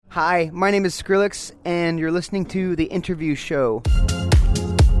Hi, my name is Skrillex, and you're listening to The Interview Show.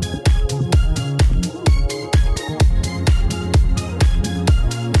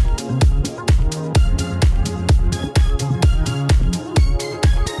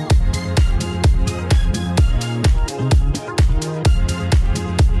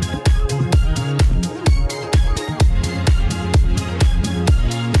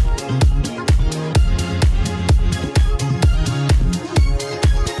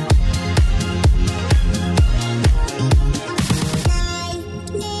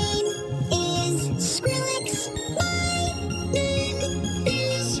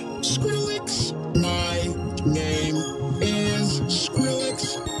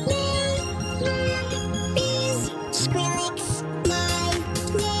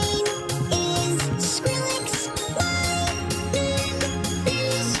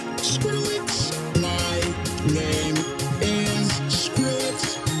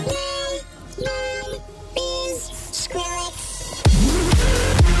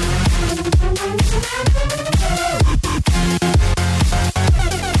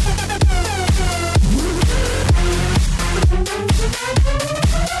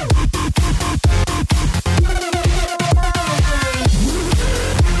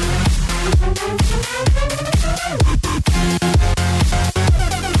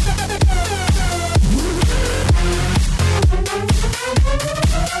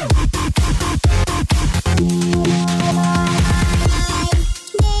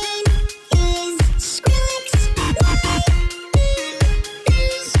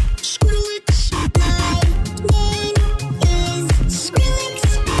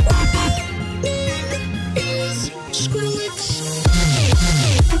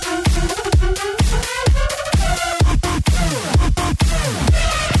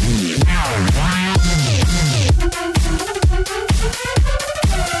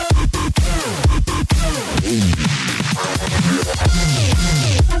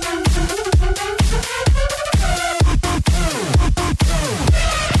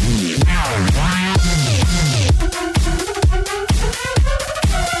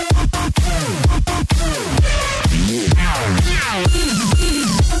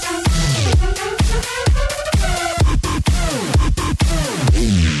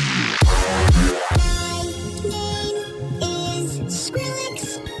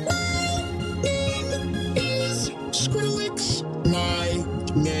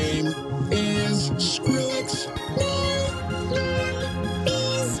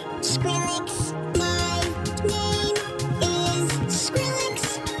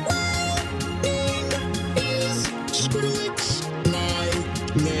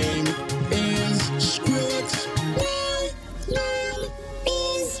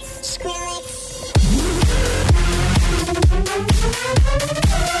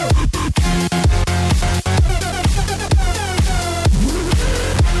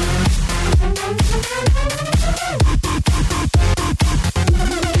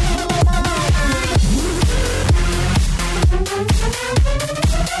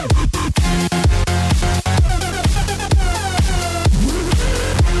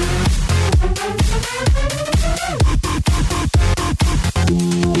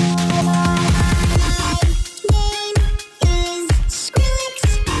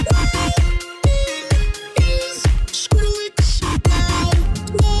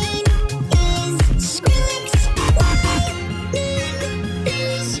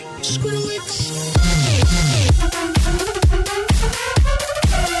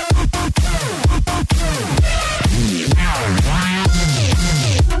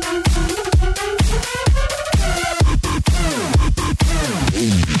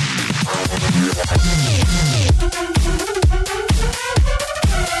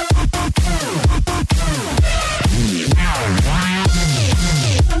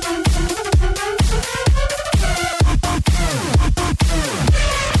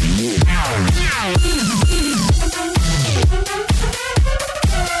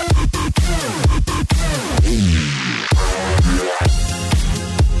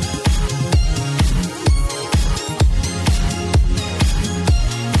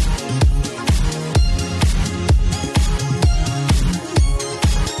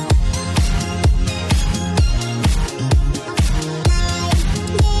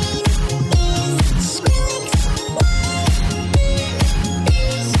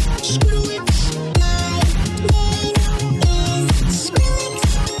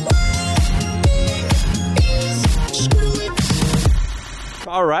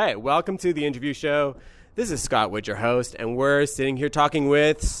 All right, welcome to the interview show. This is Scott Wood, your host, and we're sitting here talking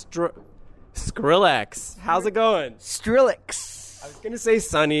with Skrillex. How's it going? Skrillex. I was going to say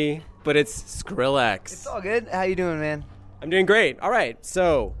Sunny, but it's Skrillex. It's all good. How you doing, man? I'm doing great. All right,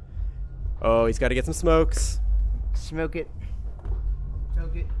 so... Oh, he's got to get some smokes. Smoke it.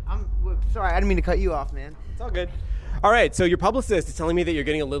 Smoke it. Sorry, I didn't mean to cut you off, man. It's all good. All right, so your publicist is telling me that you're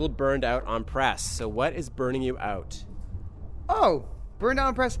getting a little burned out on press. So what is burning you out? Oh, burned out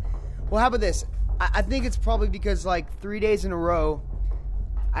on press? Well, how about this? I think it's probably because, 3 days in a row,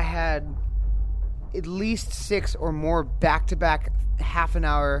 I had at least 6 or more back-to-back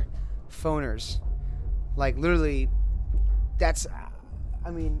half-an-hour phoners. Literally, that's...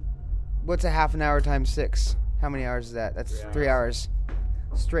 what's a half an hour times 6? How many hours is that? That's 3 hours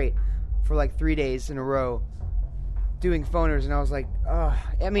straight for 3 days in a row doing phoners, and I was like, ugh.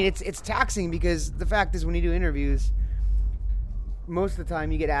 It's taxing because the fact is when you do interviews, most of the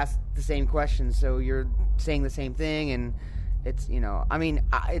time you get asked the same questions, so you're saying the same thing, and it's,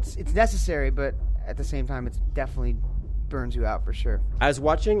 it's necessary, but at the same time, it's definitely burns you out for sure. I was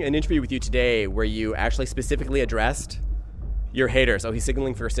watching an interview with you today where you actually specifically addressed your haters. Oh, he's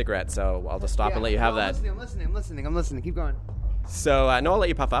signaling for a cigarette, so I'll just stop and let you have that. I'm listening. Keep going. So, no, I'll let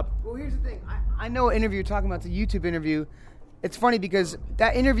you puff up. Well, here's the thing. I know what interview you're talking about. It's a YouTube interview. It's funny because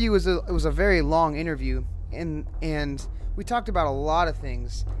that interview was a very long interview, and we talked about a lot of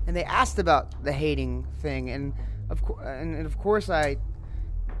things. And they asked about the hating thing, and of course I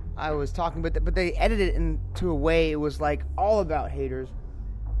was talking, but they edited it into a way it was all about haters,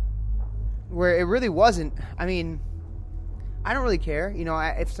 where it really wasn't. I don't really care.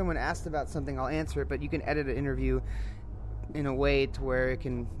 If someone asked about something, I'll answer it, but you can edit an interview in a way to where it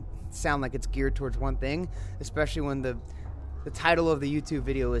can sound like it's geared towards one thing, especially when the title of the YouTube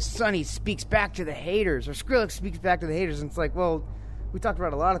video is Sonny Speaks Back to the Haters, or Skrillex Speaks Back to the Haters, and it's well, we talked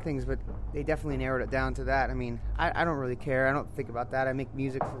about a lot of things, but they definitely narrowed it down to that. I don't really care. I don't think about that. I make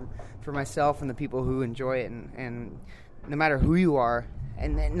music for myself and the people who enjoy it, and no matter who you are,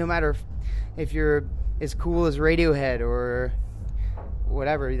 and no matter if you're as cool as Radiohead or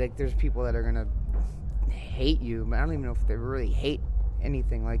whatever, there's people that are gonna hate you. But I don't even know if they really hate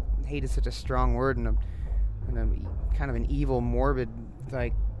anything. Hate is such a strong word and a kind of an evil, morbid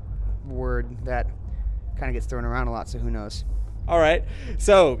word that kind of gets thrown around a lot. So who knows? All right.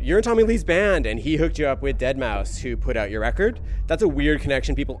 So you're in Tommy Lee's band, and he hooked you up with Deadmau5, who put out your record. That's a weird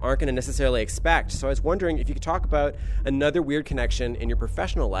connection people aren't going to necessarily expect. So I was wondering if you could talk about another weird connection in your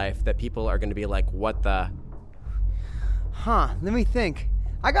professional life that people are going to be like, what the... Let me think.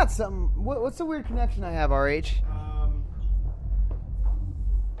 I got something. What's the weird connection I have, RH?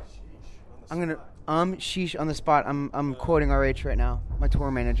 I'm going to... sheesh on the spot. I'm quoting RH right now, my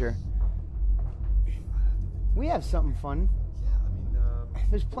tour manager. We have something fun.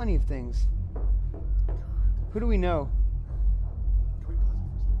 There's plenty of things. Who do we know? Can we pause it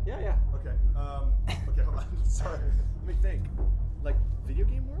for a second? Yeah. Okay, hold on. Sorry. Let me think. Video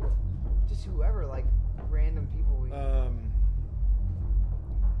game world? Just whoever, random people we...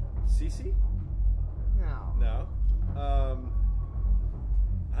 CC? No.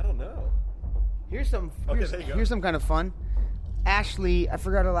 I don't know. Here's some there you go. Here's some kind of fun. Ashley, I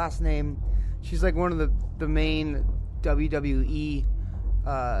forgot her last name. She's one of the main WWE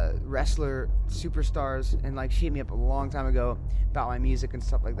wrestler superstars, and she hit me up a long time ago about my music and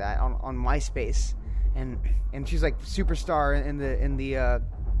stuff like that on MySpace, and she's superstar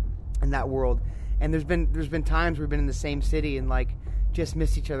in that world. And there's been times we've been in the same city and just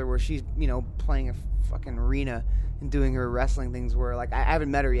missed each other, where she's playing a fucking arena and doing her wrestling things, where I haven't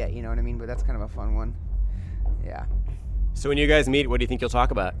met her yet, you know what I mean? But that's kind of a fun one. Yeah. So when you guys meet, what do you think you'll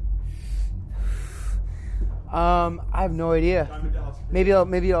talk about? I have no idea. Maybe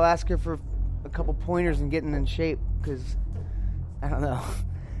I'll ask her for a couple pointers and getting in shape, because I don't know.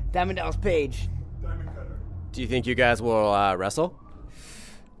 Diamond Dallas Page. Diamond Cutter. Do you think you guys will wrestle?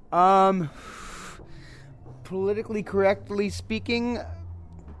 Politically correctly speaking,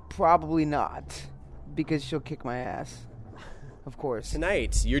 probably not, because she'll kick my ass. Of course.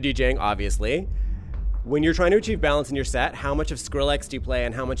 Tonight, you're DJing, obviously. When you're trying to achieve balance in your set, how much of Skrillex do you play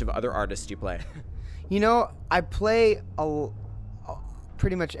and how much of other artists do you play? I play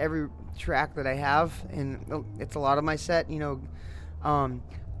pretty much every track that I have, and it's a lot of my set. I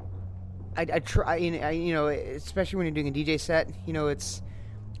try, especially when you're doing a DJ set.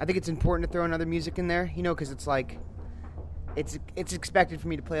 I think it's important to throw in other music in there, because it's it's expected for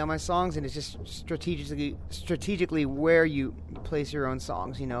me to play all my songs, and it's just strategically where you place your own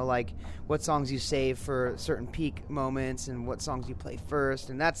songs, what songs you save for certain peak moments and what songs you play first,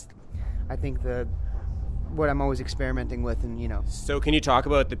 and that's, I think, what I'm always experimenting with, and So can you talk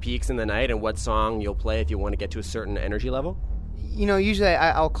about the peaks in the night and what song you'll play if you want to get to a certain energy level? Usually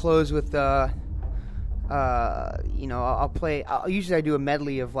I'll close with I'll play. Usually I do a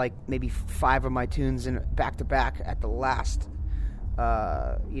medley of like maybe 5 of my tunes in back to back at the last,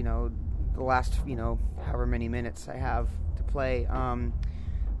 however many minutes I have to play. I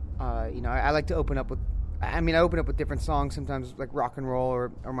like to open up with. I open up with different songs. Sometimes like rock and roll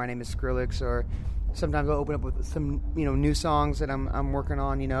or My Name Is Skrillex, or sometimes I'll open up with some new songs that I'm working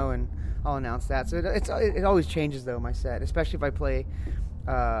on, and I'll announce that. So it always changes though, my set, especially if I play.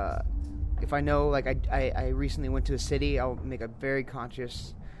 If I know, like I recently went to a city, I'll make a very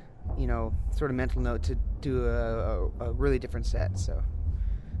conscious, sort of mental note to do a really different set. So,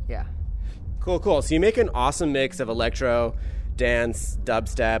 yeah. Cool. So you make an awesome mix of electro, dance,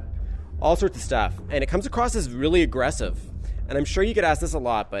 dubstep, all sorts of stuff, and it comes across as really aggressive. And I'm sure you get asked this a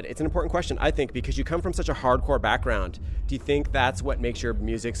lot, but it's an important question, I think, because you come from such a hardcore background. Do you think that's what makes your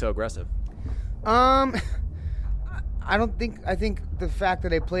music so aggressive? I think the fact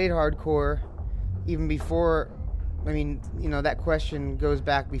that I played hardcore even before, that question goes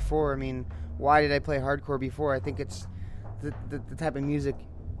back before. Why did I play hardcore before? I think it's the type of music,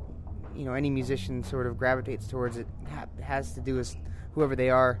 any musician sort of gravitates towards. It has to do with whoever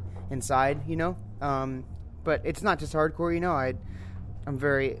they are inside, But it's not just hardcore, I'm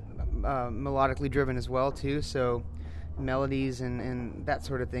very melodically driven as well, too, so melodies and that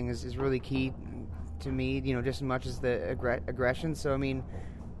sort of thing is really key to me, just as much as the aggression. So,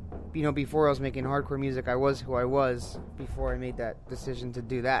 before I was making hardcore music, I was who I was before I made that decision to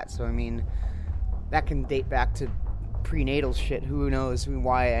do that. So, that can date back to prenatal shit. Who knows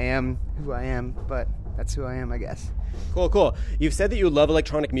why I am who I am, but that's who I am, I guess. Cool. You've said that you love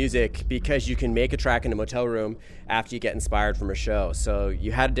electronic music because you can make a track in a motel room after you get inspired from a show. So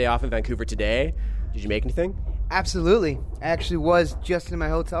you had a day off in Vancouver today. Did you make anything? Absolutely. I actually was just in my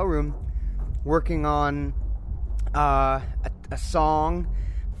hotel room working on a song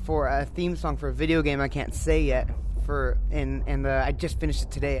for a theme song for a video game I can't say yet. I just finished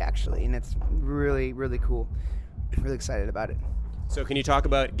it today, actually, and it's really, really cool. Really excited about it. So can you talk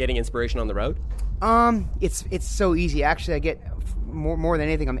about getting inspiration on the road? It's so easy. Actually, I get more than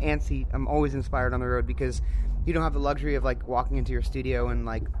anything. I'm antsy. I'm always inspired on the road because you don't have the luxury of like walking into your studio and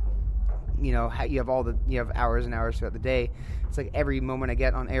like, you have hours and hours throughout the day. It's like every moment I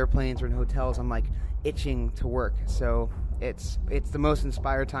get on airplanes or in hotels, I'm like itching to work. So it's the most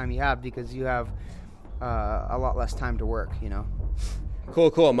inspired time you have because you have a lot less time to work.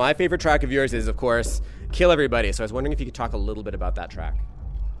 Cool. My favorite track of yours is, of course, Kill Everybody. So I was wondering if you could talk a little bit about that track.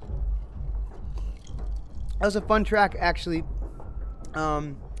 That was a fun track, actually.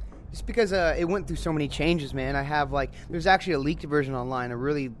 Just because it went through so many changes, man. I have there's actually a leaked version online.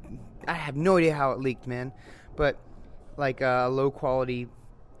 I have no idea how it leaked, man. But a low quality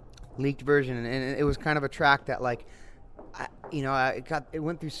leaked version, and it was kind of a track that it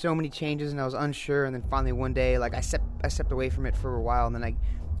went through so many changes, and I was unsure. And then finally one day, I stepped away from it for a while, and then I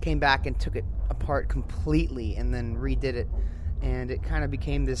came back and took it apart completely, and then redid it, and it kind of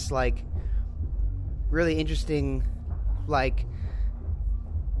became this really interesting,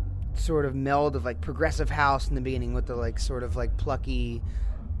 sort of meld of progressive house in the beginning with the sort of plucky,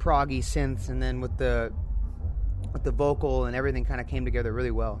 proggy synths, and then with the vocal and everything kind of came together really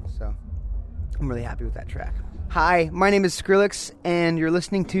well. So I'm really happy with that track. Hi, my name is Skrillex, and you're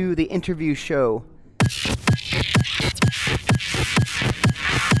listening to The Interview Show.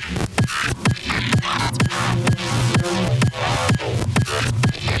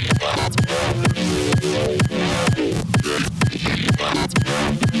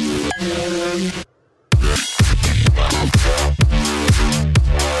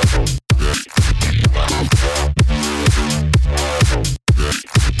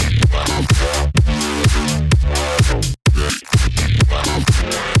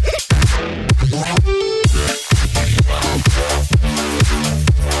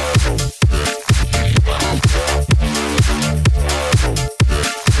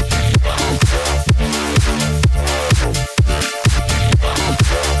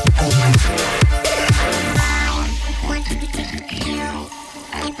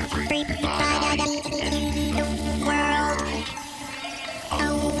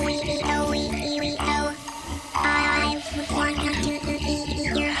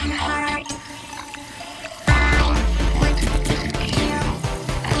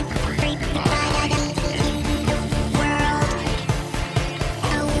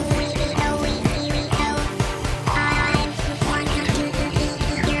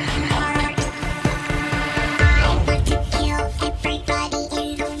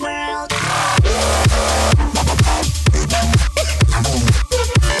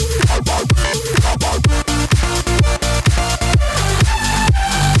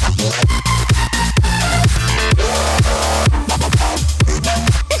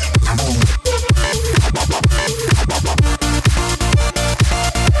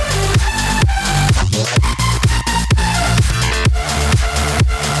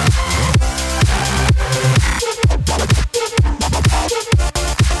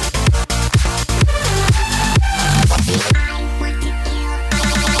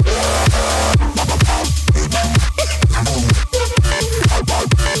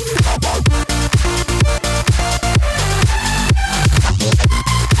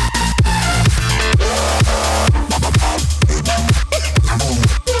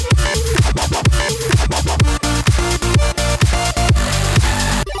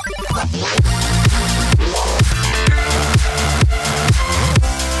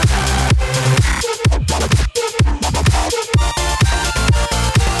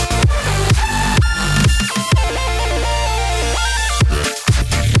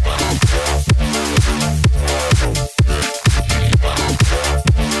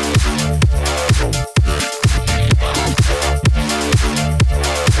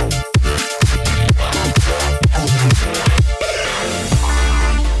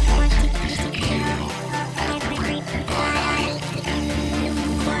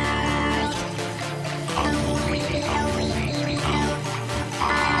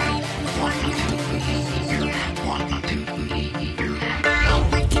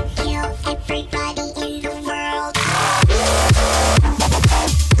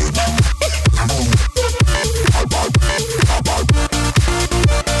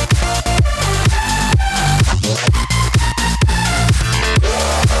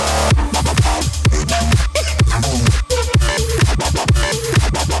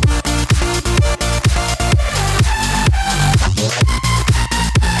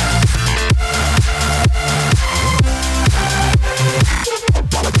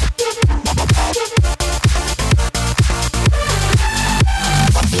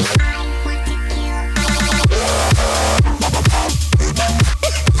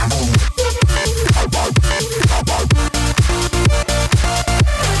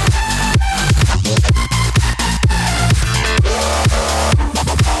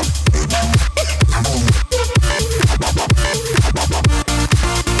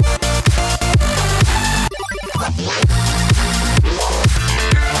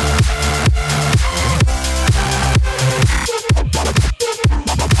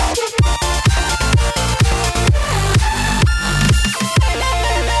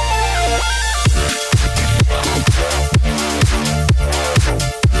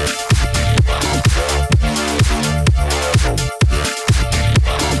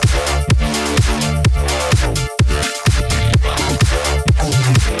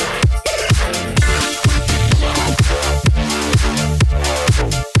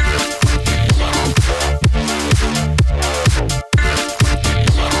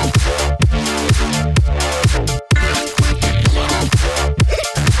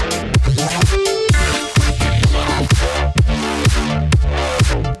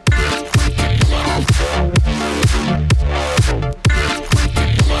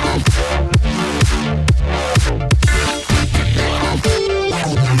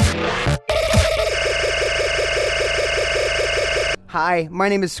 Hi, my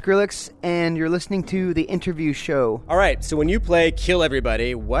name is Skrillex, and you're listening to The Interview Show. All right, so when you play Kill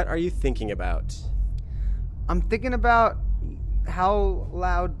Everybody, what are you thinking about? I'm thinking about how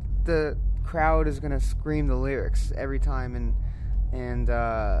loud the crowd is going to scream the lyrics every time, and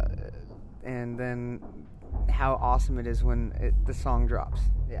then how awesome it is when the song drops.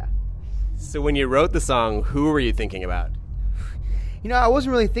 Yeah. So when you wrote the song, who were you thinking about? I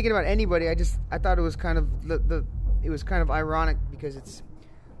wasn't really thinking about anybody. I thought it was kind of it was kind of ironic because it's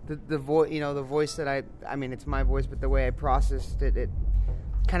the voice, the voice that I mean, it's my voice, but the way I processed it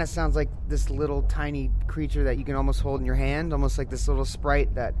kind of sounds like this little tiny creature that you can almost hold in your hand, almost like this little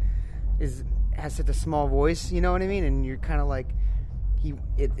sprite that has such a small voice, you know what I mean? And you're kind of like,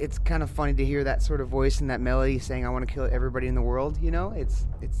 it's kind of funny to hear that sort of voice and that melody saying, I want to kill everybody in the world, It's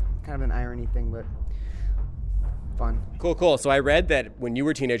kind of an irony thing, but fun. Cool. So I read that when you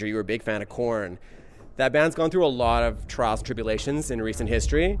were a teenager, you were a big fan of Korn. That band's gone through a lot of trials and tribulations in recent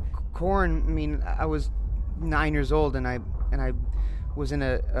history. Korn, I mean, I was 9 years old, and I was in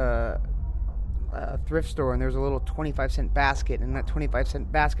a thrift store, and there was a little 25-cent basket. And in that 25-cent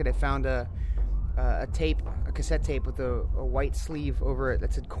basket, I found a cassette tape with a white sleeve over it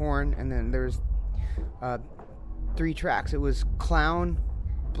that said Korn, and then there's 3 tracks. It was Clown,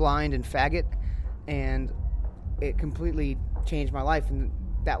 Blind, and Faggot, and it completely changed my life. And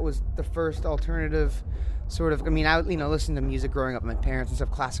that was the first alternative sort of, I mean, I listened to music growing up with my parents and stuff,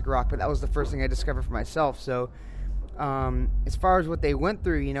 classic rock, but that was the first thing I discovered for myself. So as far as what they went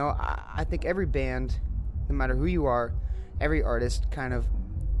through, I think every band, no matter who you are, every artist kind of,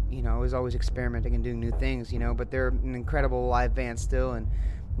 is always experimenting and doing new things, but they're an incredible live band still. And,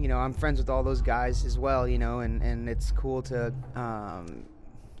 I'm friends with all those guys as well, and it's cool to, I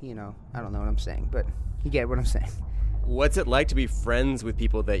don't know what I'm saying, but you get what I'm saying. What's it like to be friends with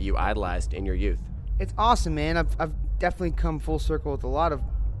people that you idolized in your youth? It's awesome, man. I've definitely come full circle with a lot of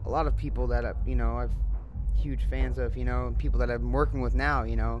people that I've huge fans of, people that I'm working with now,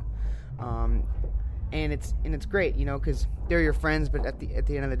 and it's great, because they're your friends, but at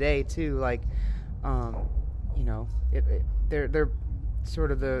the end of the day too, like, they're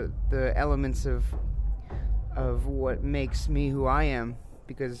sort of the elements of what makes me who I am,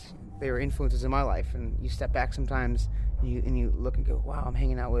 because they were influences in my life. And you step back sometimes and you look and go, wow, I'm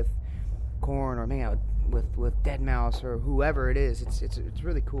hanging out with Korn, or I'm hanging out with Deadmau5 or whoever it is. It's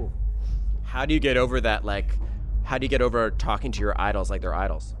really cool. How do you get over that? Like, how do you get over talking to your idols like they're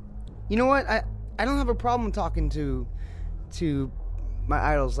idols? You know what? I don't have a problem talking to my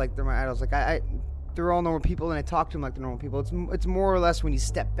idols like they're my idols. Like they're all normal people, and I talk to them like they're normal people. It's more or less when you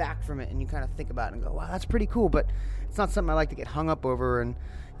step back from it and you kind of think about it and go, wow, that's pretty cool. But it's not something I like to get hung up over and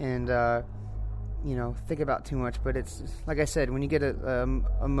think about too much. But it's like I said, when you get a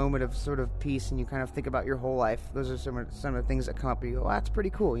moment of sort of peace and you kind of think about your whole life, those are some of the things that come up and you go, wow, that's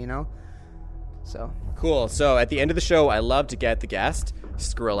pretty cool, So cool. So at the end of the show, I love to get the guest,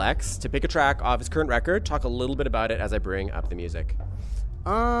 Skrillex, to pick a track off his current record, talk a little bit about it as I bring up the music.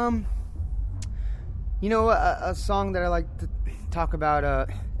 A song that I like to talk about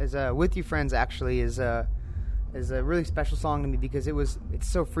is "With You Friends." Actually, is a really special song to me because it's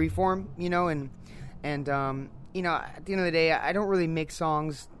so freeform, and at the end of the day, I don't really make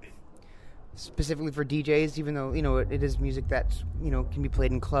songs specifically for DJs, even though it is music that can be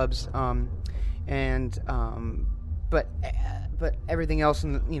played in clubs, but everything else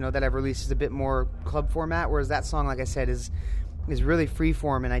that I've released is a bit more club format, whereas that song, like I said, is really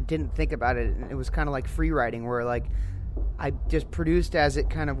freeform, and I didn't think about it. It was kind of like free writing, where like I just produced as it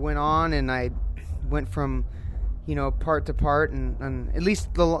kind of went on, and I went from part to part, and at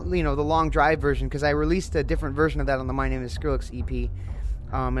least the long drive version, because I released a different version of that on the My Name Is Skrillex EP,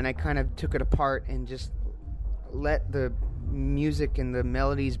 and I kind of took it apart and just let the music and the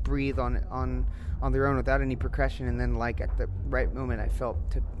melodies breathe on their own without any percussion, and then like at the right moment I felt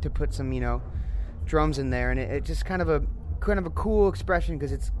to put some drums in there, and it just kind of a cool expression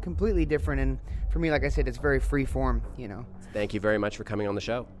because it's completely different, and for me, like I said, it's very free form. Thank you very much for coming on the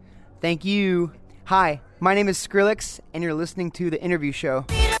show. Thank you. Hi, my name is Skrillex, and you're listening to The Interview Show.